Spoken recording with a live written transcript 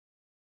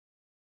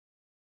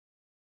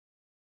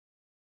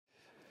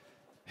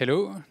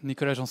Hello,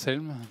 Nicolas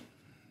Janselme.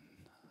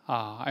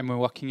 I'm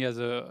working as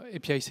an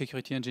API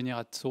security engineer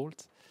at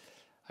Salt.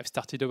 I've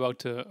started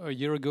about a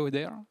year ago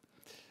there.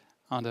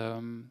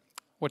 And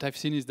what I've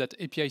seen is that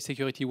API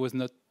security was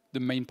not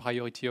the main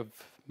priority of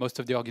most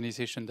of the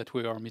organization that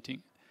we are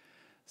meeting.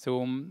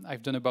 So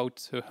I've done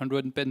about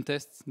 100 pen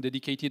tests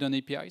dedicated on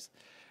APIs.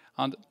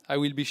 And I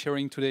will be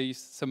sharing today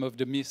some of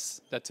the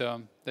myths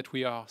that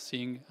we are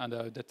seeing and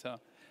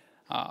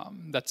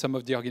that some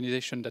of the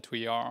organizations that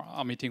we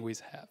are meeting with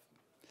have.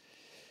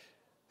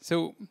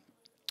 So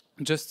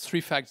just 3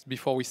 facts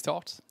before we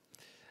start.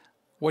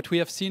 What we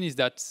have seen is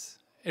that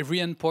every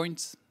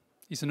endpoint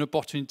is an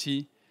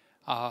opportunity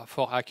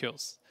for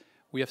hackers.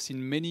 We have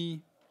seen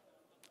many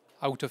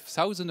out of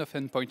thousands of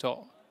endpoints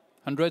or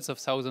hundreds of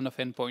thousands of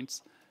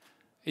endpoints,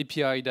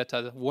 API that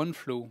had one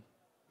flow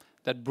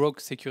that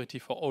broke security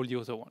for all the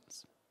other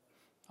ones.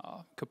 A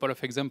couple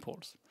of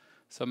examples.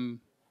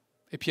 Some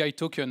API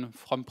token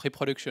from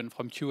pre-production,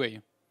 from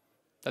QA,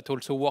 that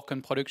also work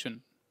on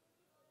production.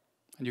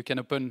 And you can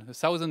open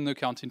 1,000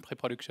 accounts in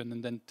pre-production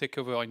and then take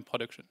over in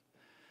production.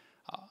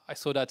 I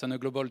saw that on a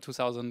global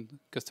 2,000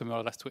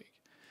 customer last week.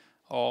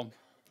 Or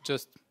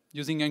just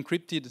using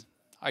encrypted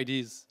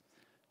IDs.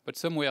 But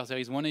somewhere there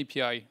is one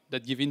API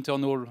that gives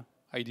internal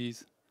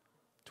IDs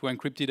to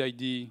encrypted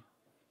ID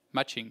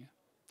matching.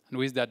 And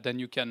with that, then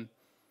you can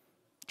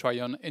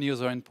try on any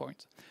other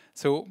endpoint.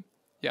 So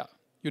yeah,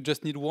 you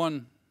just need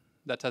one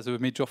that has a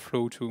major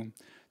flow to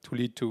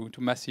lead to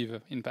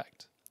massive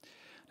impact.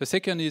 The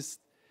second is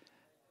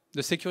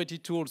the security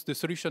tools, the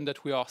solution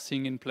that we are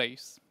seeing in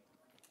place.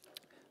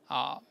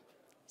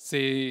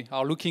 They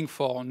are looking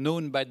for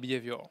known bad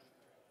behavior.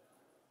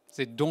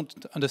 They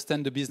don't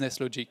understand the business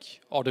logic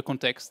or the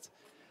context,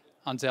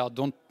 and they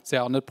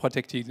are not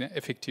protected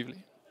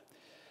effectively.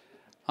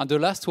 And the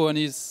last one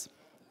is,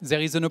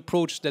 there is an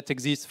approach that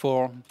exists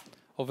for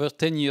over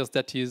 10 years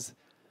that is,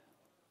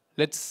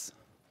 let's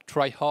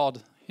try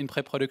hard in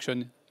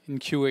pre-production, in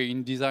QA,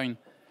 in design,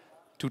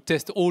 to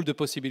test all the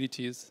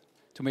possibilities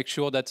to make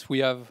sure that we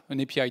have an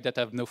API that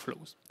have no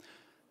flaws.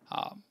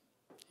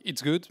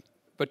 It's good,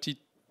 but it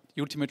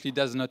ultimately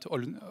does not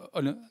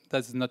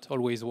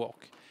always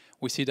work.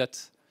 We see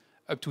that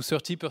up to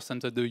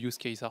 30% of the use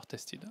cases are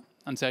tested,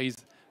 and there is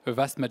a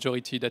vast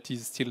majority that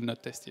is still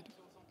not tested.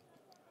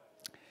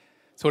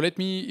 So let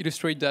me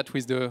illustrate that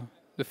with the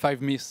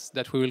 5 myths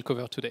that we will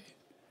cover today.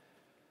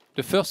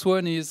 The first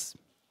one is,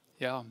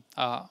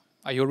 I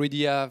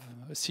already have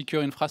a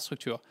secure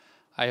infrastructure.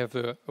 I have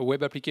a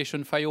web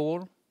application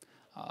firewall.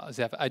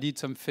 They have added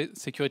some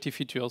security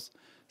features,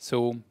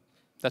 so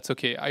that's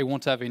okay. I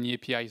won't have any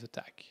APIs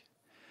attack.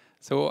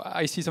 So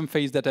I see some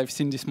face that I've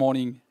seen this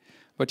morning,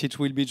 but it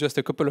will be just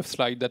a couple of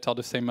slides that are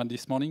the same as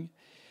this morning.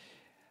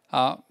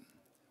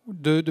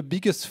 The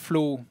biggest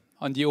flaw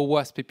on the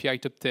OWASP API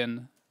top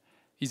 10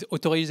 is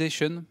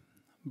authorization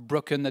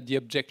broken at the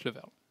object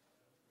level.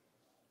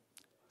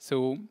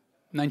 So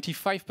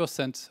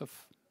 95% of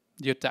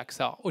the attacks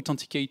are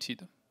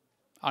authenticated,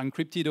 are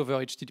encrypted over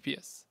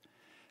HTTPS,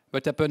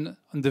 but happen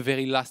on the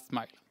very last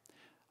mile.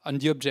 On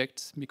the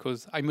object,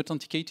 because I'm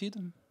authenticated,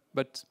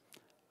 but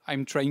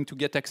I'm trying to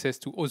get access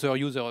to other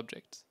user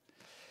objects.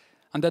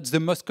 And that's the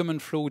most common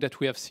flaw that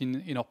we have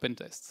seen in our pen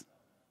tests.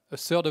 A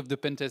third of the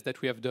pen tests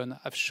that we have done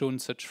have shown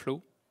such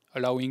flaw,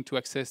 allowing to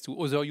access to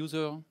other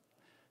users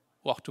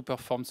or to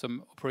perform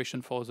some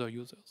operation for other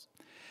users.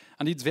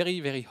 And it's very,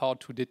 very hard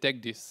to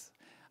detect this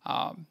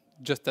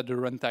just at the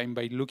runtime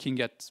by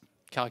looking at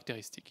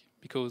characteristics,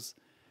 because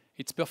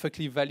it's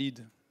perfectly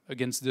valid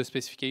against the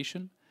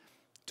specification.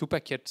 2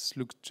 packets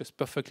look just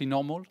perfectly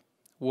normal.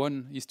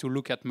 One is to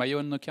look at my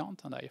own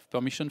account, and I have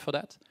permission for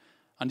that.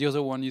 And the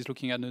other one is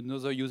looking at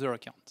another user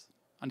account,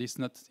 and it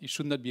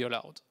should not be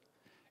allowed.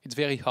 It's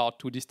very hard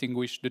to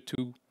distinguish the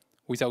 2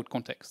 without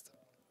context.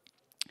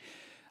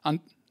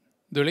 And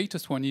the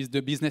latest one is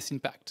the business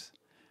impact.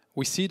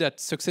 We see that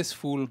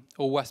successful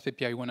OWASP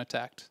API 1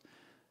 attacks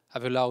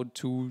have allowed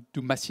to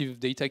do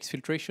massive data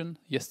exfiltration.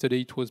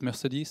 Yesterday it was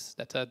Mercedes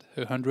that had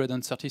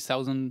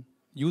 130,000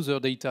 user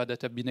data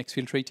that have been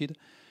exfiltrated.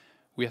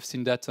 We have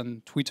seen that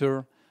on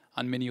Twitter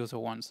and many other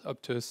ones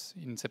up to us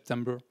in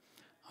September.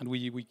 And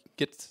we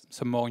get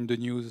some more in the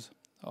news,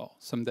 or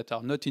some that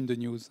are not in the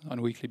news on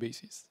a weekly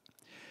basis.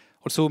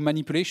 Also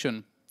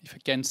manipulation. If I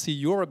can see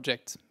your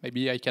object,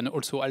 maybe I can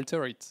also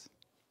alter it.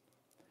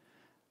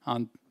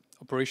 And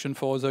operation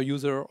for other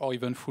user or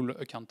even full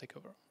account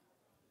takeover.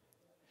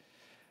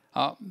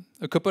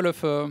 A couple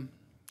of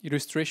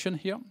illustration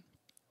here.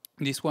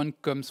 This one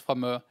comes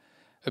from a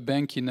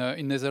bank in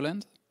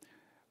Netherlands,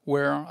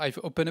 where I've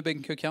opened a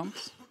bank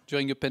account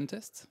during a pen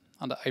test,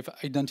 and I've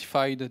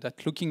identified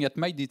that looking at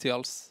my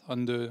details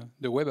on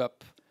the web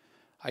app,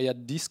 I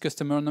had this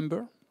customer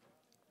number,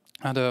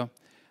 and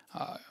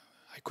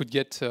I could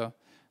get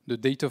the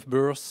date of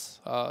birth,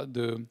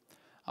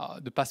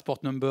 the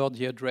passport number,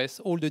 the address,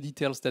 all the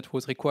details that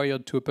was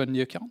required to open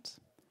the account.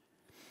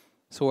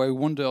 So I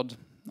wondered,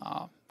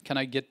 can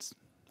I get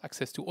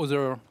access to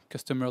other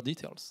customer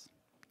details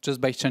just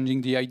by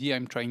changing the ID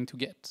I'm trying to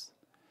get?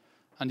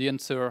 And the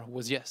answer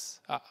was yes.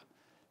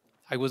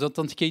 I was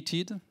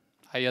authenticated,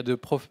 I had a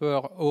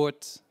proper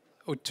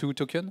OAuth2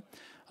 token,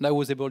 and I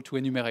was able to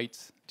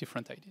enumerate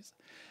different IDs.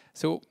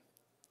 So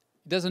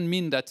it doesn't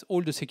mean that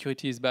all the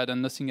security is bad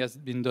and nothing has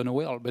been done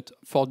well, but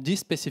for this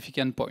specific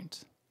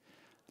endpoint,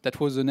 that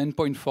was an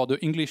endpoint for the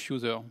English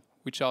user,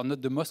 which are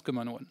not the most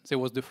common one. There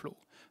was the flow.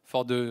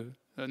 For the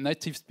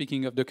native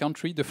speaking of the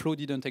country, the flow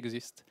didn't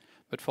exist.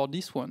 But for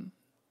this one,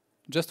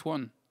 just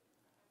one,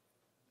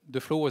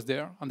 the flow was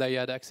there, and I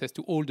had access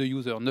to all the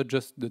users, not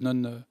just the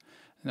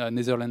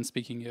non-Netherlands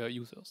speaking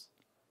users.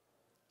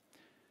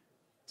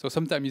 So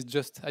sometimes it's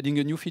just adding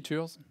a new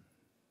features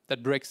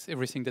that breaks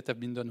everything that have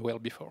been done well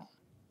before.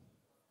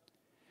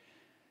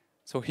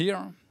 So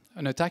here,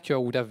 an attacker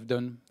would have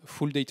done a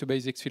full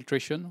database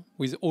exfiltration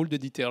with all the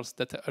details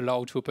that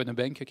allow to open a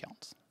bank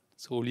account,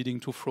 so leading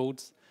to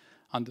frauds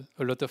and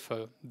a lot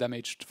of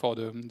damage for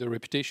the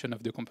reputation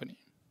of the company.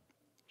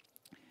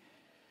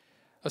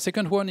 A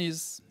second one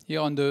is here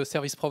on the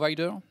service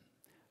provider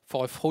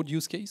for a fraud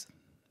use case.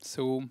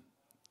 So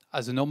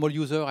as a normal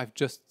user, I've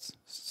just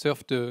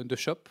surfed the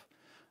shop.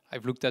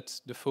 I've looked at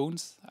the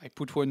phones. I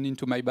put one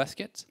into my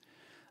basket.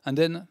 And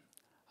then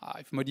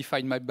I've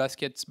modified my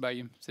basket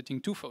by setting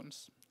 2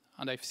 phones.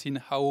 And I've seen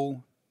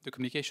how the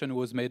communication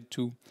was made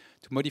to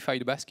modify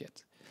the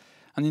basket.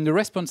 And in the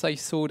response, I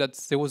saw that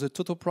there was a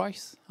total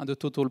price and a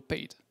total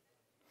paid.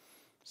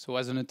 So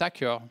as an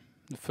attacker,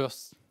 the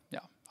first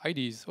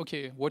idea is,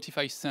 okay, what if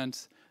I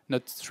sent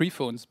not 3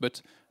 phones,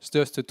 but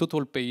just a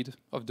total paid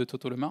of the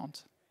total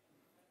amount?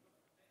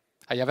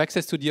 I have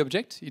access to the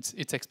object, it's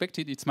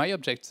expected, it's my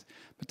object,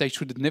 but I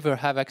should never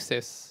have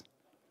access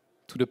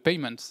to the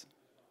payment.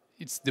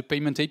 It's the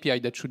payment API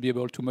that should be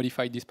able to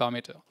modify this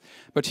parameter.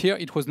 But here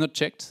it was not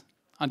checked,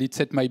 and it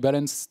set my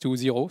balance to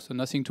 0, so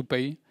nothing to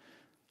pay,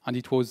 and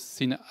it was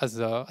seen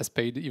as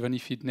paid, even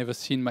if it never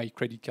seen my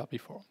credit card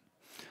before.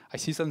 I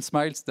see some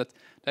smiles that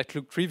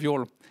look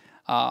trivial.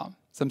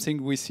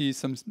 Something we see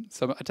some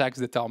attacks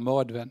that are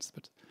more advanced,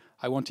 but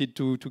I wanted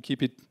to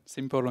keep it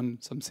simple on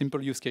some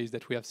simple use case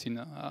that we have seen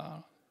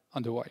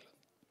on the while.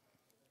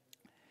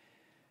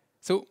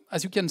 So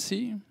as you can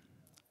see,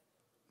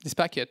 these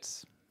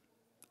packets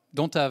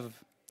don't have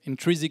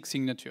intrinsic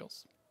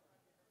signatures.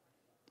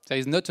 There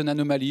is not an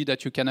anomaly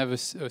that you can have a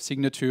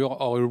signature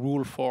or a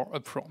rule for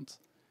upfront.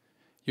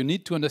 You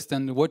need to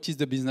understand what is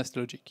the business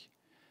logic.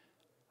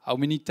 How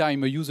many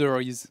times a user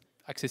is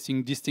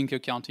accessing distinct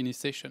account in his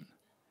session.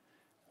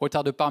 What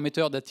are the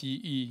parameters that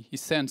he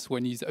sends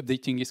when he's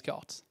updating his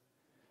cards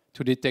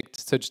to detect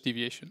such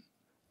deviation?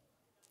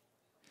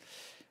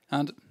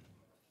 And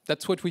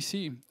that's what we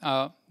see.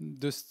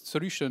 The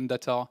solutions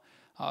that are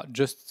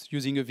just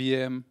using a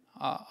VM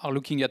are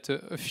looking at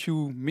a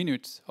few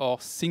minutes or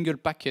single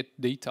packet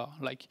data,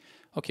 like,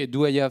 okay,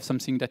 do I have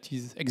something that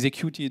is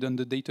executed on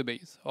the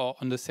database or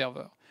on the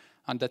server,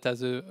 and that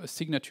has a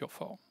signature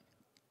for?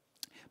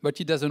 But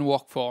it doesn't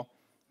work for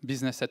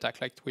business attack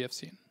like we have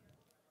seen.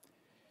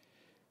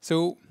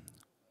 So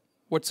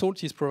what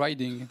Salt is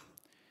providing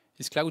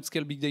is cloud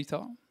scale big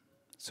data.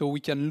 So we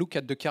can look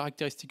at the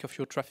characteristic of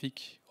your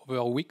traffic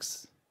over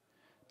weeks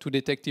to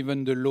detect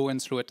even the low and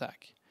slow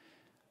attack.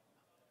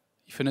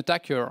 If an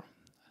attacker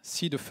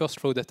see the first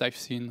flow that I've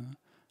seen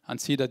and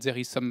see that there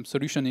is some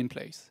solution in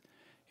place,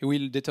 he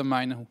will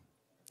determine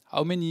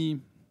how many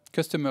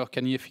customers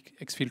can he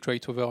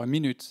exfiltrate over a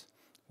minute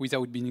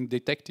without being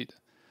detected.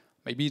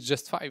 Maybe it's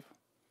just 5.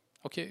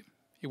 Okay,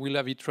 he will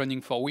have it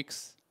running for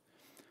weeks.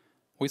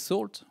 With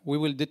Salt, we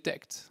will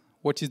detect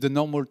what is the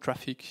normal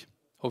traffic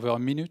over a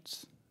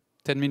minute,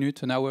 10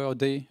 minutes, an hour, a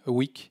day, a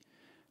week,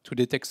 to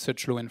detect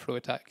such low and flow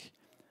attack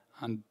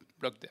and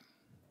block them.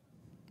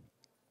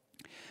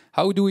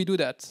 How do we do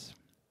that?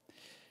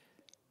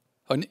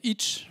 On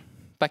each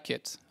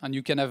packet, and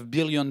you can have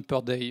billion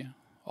per day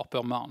or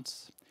per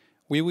month,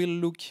 we will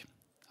look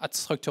at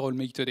structural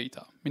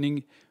metadata,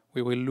 meaning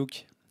we will look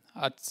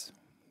at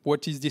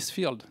what is this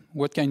field?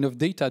 What kind of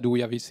data do we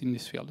have in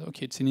this field?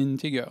 Okay, it's an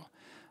integer.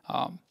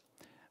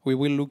 We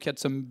will look at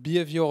some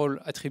behavioral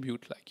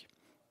attribute, like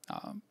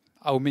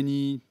how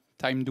many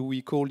times do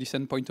we call this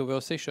endpoint over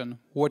a session?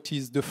 What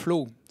is the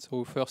flow?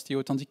 So first he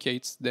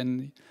authenticates,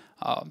 then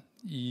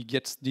he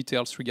gets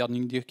details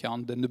regarding the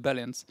account, then the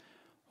balance.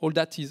 All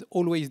that is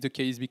always the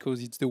case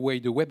because it's the way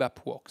the web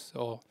app works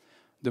or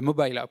the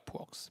mobile app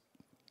works.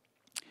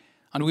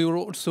 And we will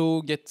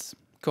also get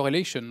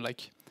correlation,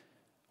 like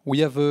we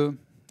have a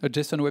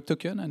JSON web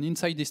token, and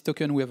inside this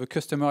token we have a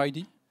customer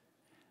ID.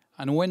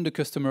 And when the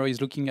customer is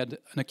looking at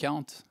an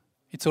account,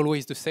 it's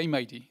always the same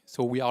ID.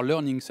 So we are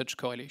learning such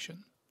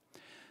correlation.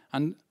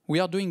 And we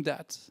are doing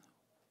that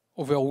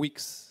over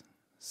weeks,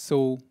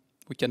 so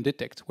we can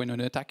detect when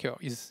an attacker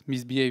is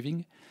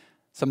misbehaving,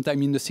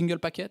 sometime in a single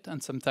packet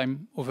and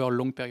sometime over a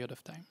long period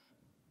of time.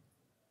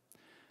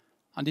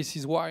 And this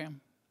is why,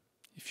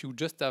 if you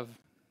just have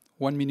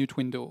 1 minute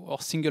window or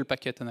single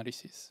packet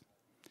analysis,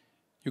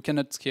 you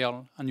cannot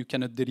scale and you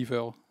cannot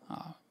deliver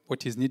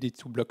what is needed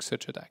to block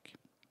such attack.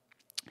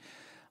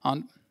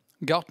 And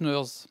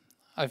Gartner's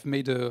have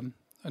made an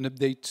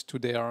update to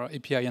their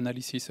API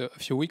analysis a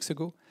few weeks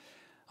ago,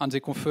 And they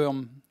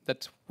confirm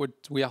that what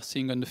we are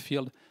seeing on the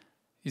field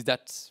is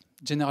that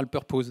general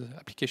purpose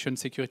application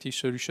security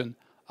solutions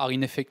are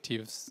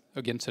ineffective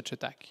against such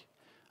attack.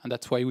 And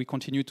that's why we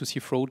continue to see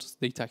frauds,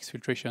 data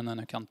exfiltration, and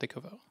account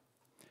takeover.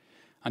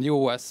 And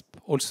EOWASP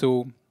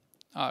also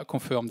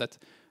confirmed that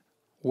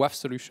WAF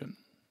solutions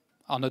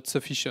are not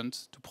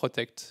sufficient to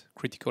protect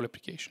critical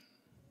applications.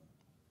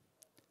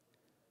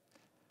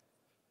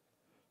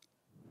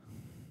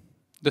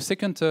 The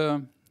second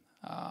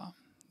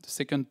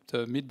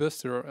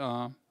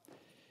MythBuster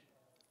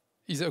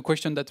is a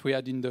question that we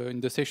had in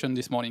the session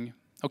this morning.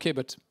 Okay,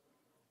 but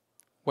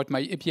what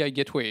my API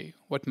gateway,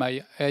 what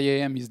my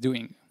IAM is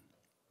doing.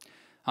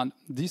 And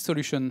these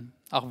solutions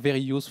are very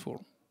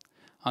useful.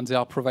 And they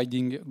are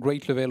providing a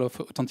great level of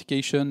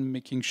authentication,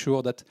 making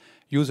sure that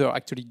users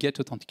actually get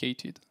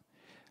authenticated.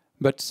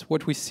 But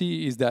what we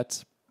see is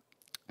that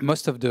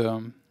most of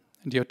the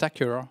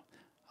attackers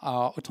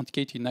are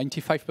authenticated.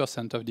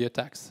 95% of the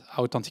attacks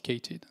are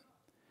authenticated.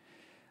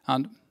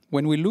 And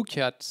when we look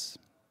at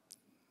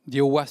the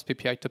OWASP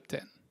API top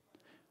 10,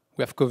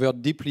 we have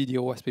covered deeply the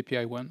OWASP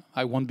API one.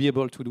 I won't be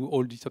able to do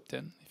all the top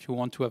 10. If you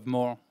want to have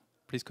more,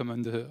 please come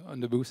on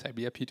the booth. I'll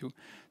be happy to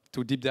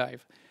deep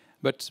dive.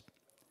 But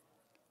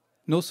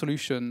no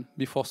solution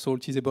before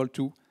Salt is able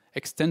to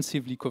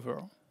extensively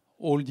cover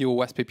all the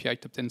OWASP API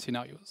top 10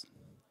 scenarios.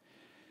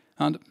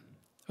 And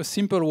a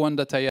simple one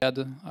that I had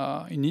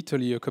in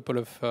Italy a couple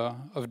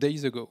of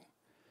days ago,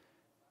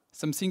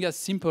 something as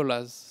simple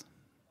as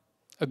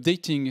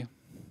updating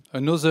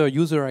another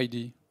user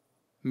ID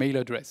mail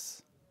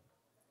address.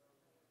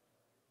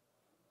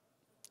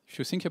 If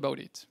you think about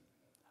it,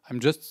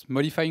 I'm just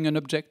modifying an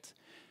object.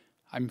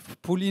 I'm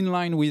fully in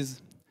line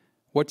with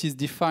what is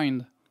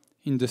defined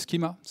in the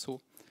schema.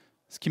 So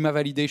schema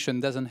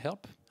validation doesn't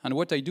help. And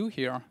what I do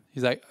here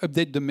is I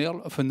update the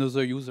mail of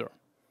another user.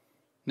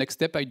 Next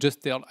step, I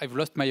just tell I've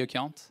lost my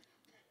account,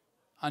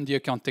 and the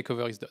account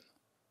takeover is done.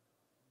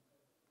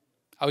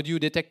 How do you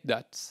detect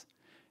that?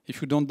 If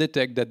you don't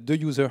detect that the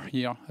user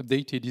here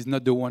updated is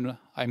not the one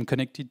I'm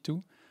connected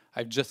to,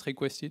 I've just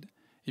requested,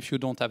 if you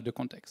don't have the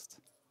context.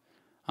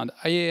 And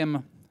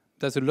IAM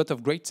does a lot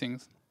of great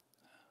things,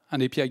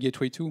 and API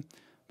Gateway too,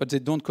 but they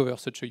don't cover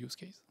such a use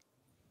case.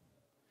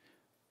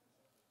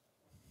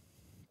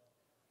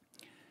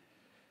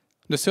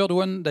 The third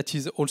one that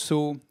is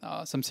also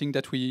something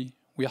that we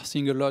are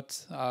seeing a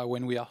lot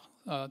when we are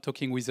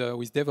talking with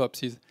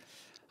DevOps is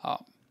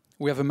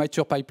we have a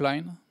mature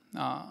pipeline,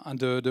 and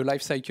the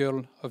life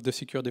cycle of the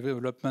secure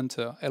development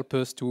help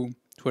us to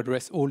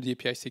address all the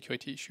API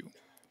security issue.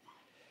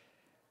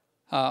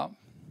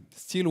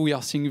 Still, we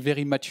are seeing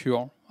very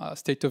mature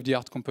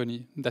state-of-the-art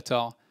companies that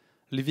are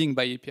living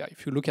by API.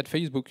 If you look at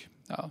Facebook,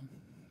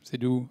 they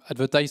do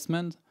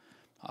advertisement,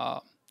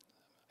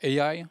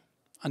 AI,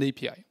 and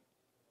API.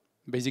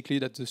 Basically,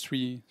 that's the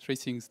three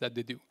things that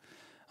they do.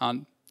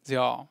 And they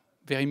are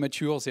very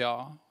mature.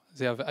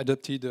 They have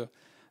adopted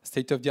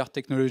state-of-the-art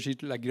technology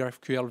like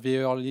GraphQL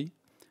very early,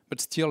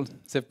 but still,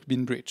 they've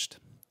been breached.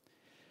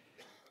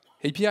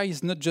 API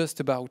is not just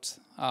about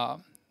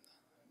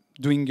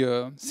doing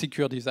a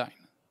secure design.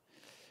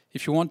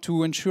 If you want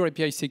to ensure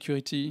API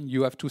security,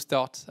 you have to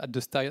start at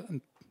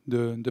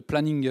the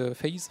planning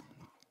phase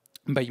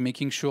by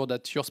making sure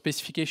that your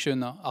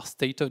specifications are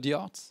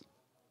state-of-the-art.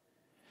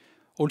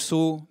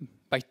 Also,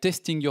 by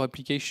testing your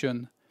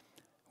application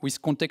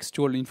with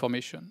contextual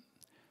information.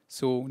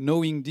 So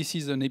knowing this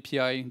is an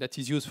API that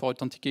is used for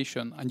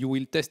authentication, and you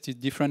will test it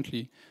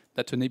differently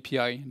than an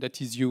API that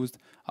is used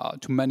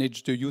to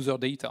manage the user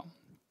data.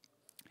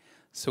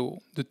 So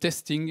the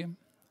testing,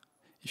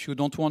 if you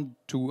don't want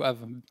to have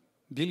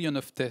billions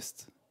of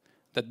tests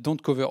that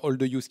don't cover all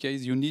the use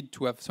cases, you need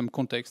to have some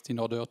context in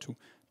order to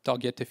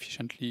target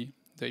efficiently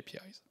the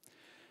APIs.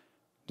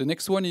 The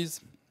next one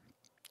is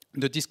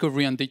the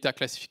discovery and data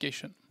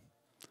classification.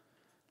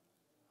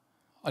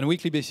 On a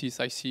weekly basis,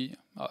 I see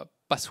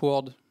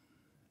password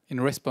in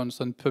response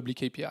on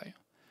public API,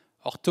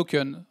 or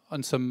token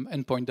on some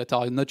endpoint that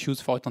are not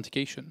used for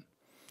authentication,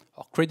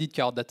 or credit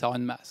card that are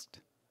unmasked.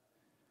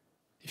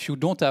 If you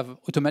don't have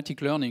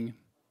automatic learning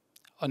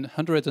on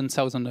hundreds and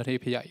thousands of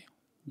API,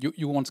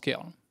 you won't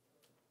scale.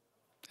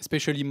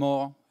 Especially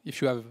more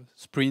if you have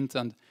sprint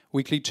and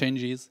weekly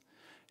changes,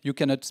 you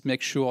cannot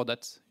make sure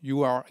that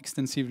you are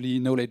extensively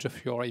knowledge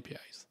of your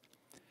APIs.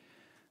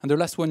 And the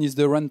last one is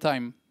the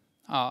runtime.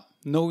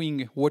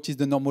 Knowing what is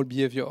the normal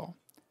behavior,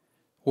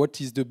 what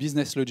is the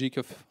business logic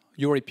of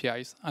your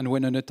APIs, and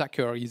when an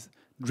attacker is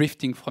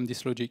drifting from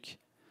this logic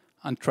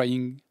and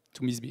trying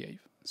to misbehave,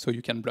 so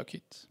you can block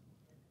it.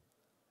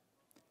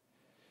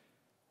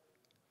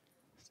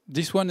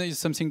 This one is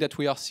something that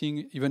we are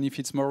seeing, even if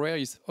it's more rare,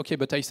 is, okay,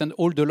 but I send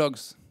all the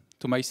logs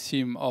to my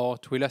SIEM or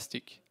to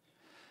Elastic.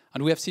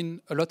 And we have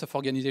seen a lot of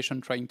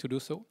organizations trying to do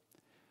so.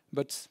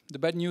 But the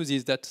bad news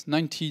is that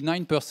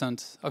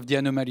 99% of the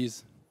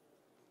anomalies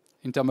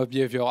in terms of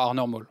behavior are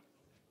normal.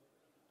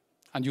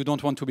 And you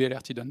don't want to be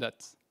alerted on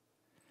that.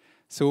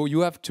 So you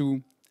have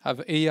to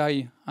have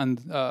AI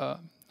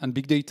and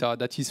big data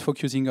that is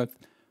focusing on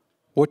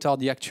what are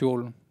the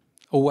actual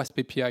OWASP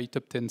API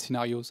top 10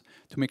 scenarios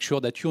to make sure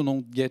that you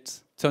don't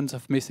get tons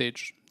of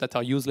messages that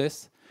are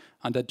useless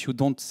and that you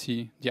don't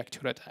see the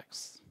actual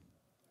attacks.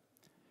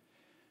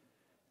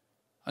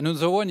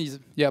 Another one is,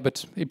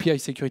 but API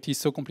security is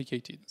so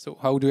complicated. So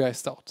how do I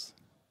start?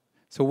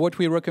 So what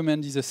we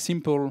recommend is a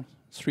simple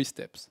 3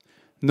 steps.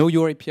 Know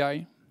your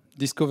API,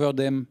 discover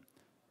them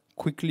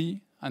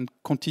quickly and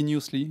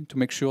continuously to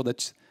make sure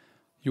that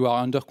you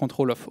are under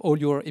control of all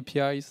your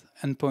APIs,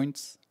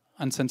 endpoints,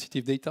 and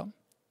sensitive data.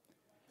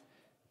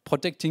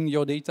 Protecting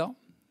your data,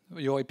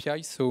 your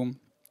APIs, so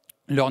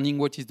learning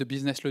what is the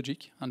business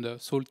logic,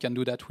 and Salt can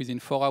do that within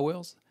 4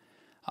 hours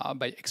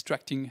by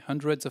extracting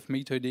hundreds of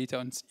metadata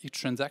on each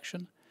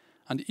transaction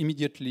and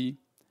immediately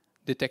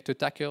detect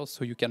attackers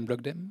so you can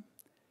block them.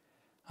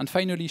 And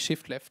finally,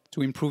 shift left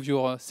to improve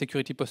your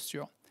security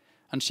posture.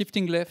 And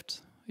shifting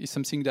left is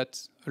something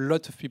that a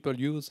lot of people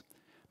use,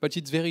 but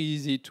it's very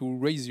easy to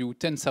raise you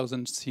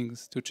 10,000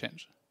 things to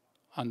change.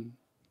 And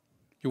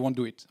you won't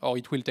do it, or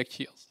it will take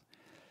years.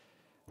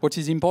 What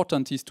is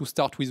important is to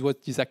start with what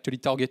is actually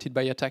targeted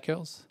by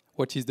attackers,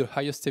 what is the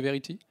highest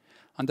severity,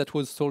 and that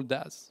was Salt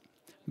as.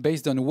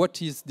 Based on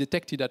what is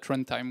detected at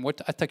runtime,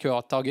 what attackers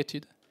are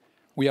targeted,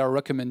 we are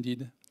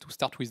recommended to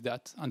start with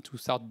that and to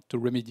start to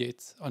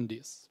remediate on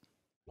this.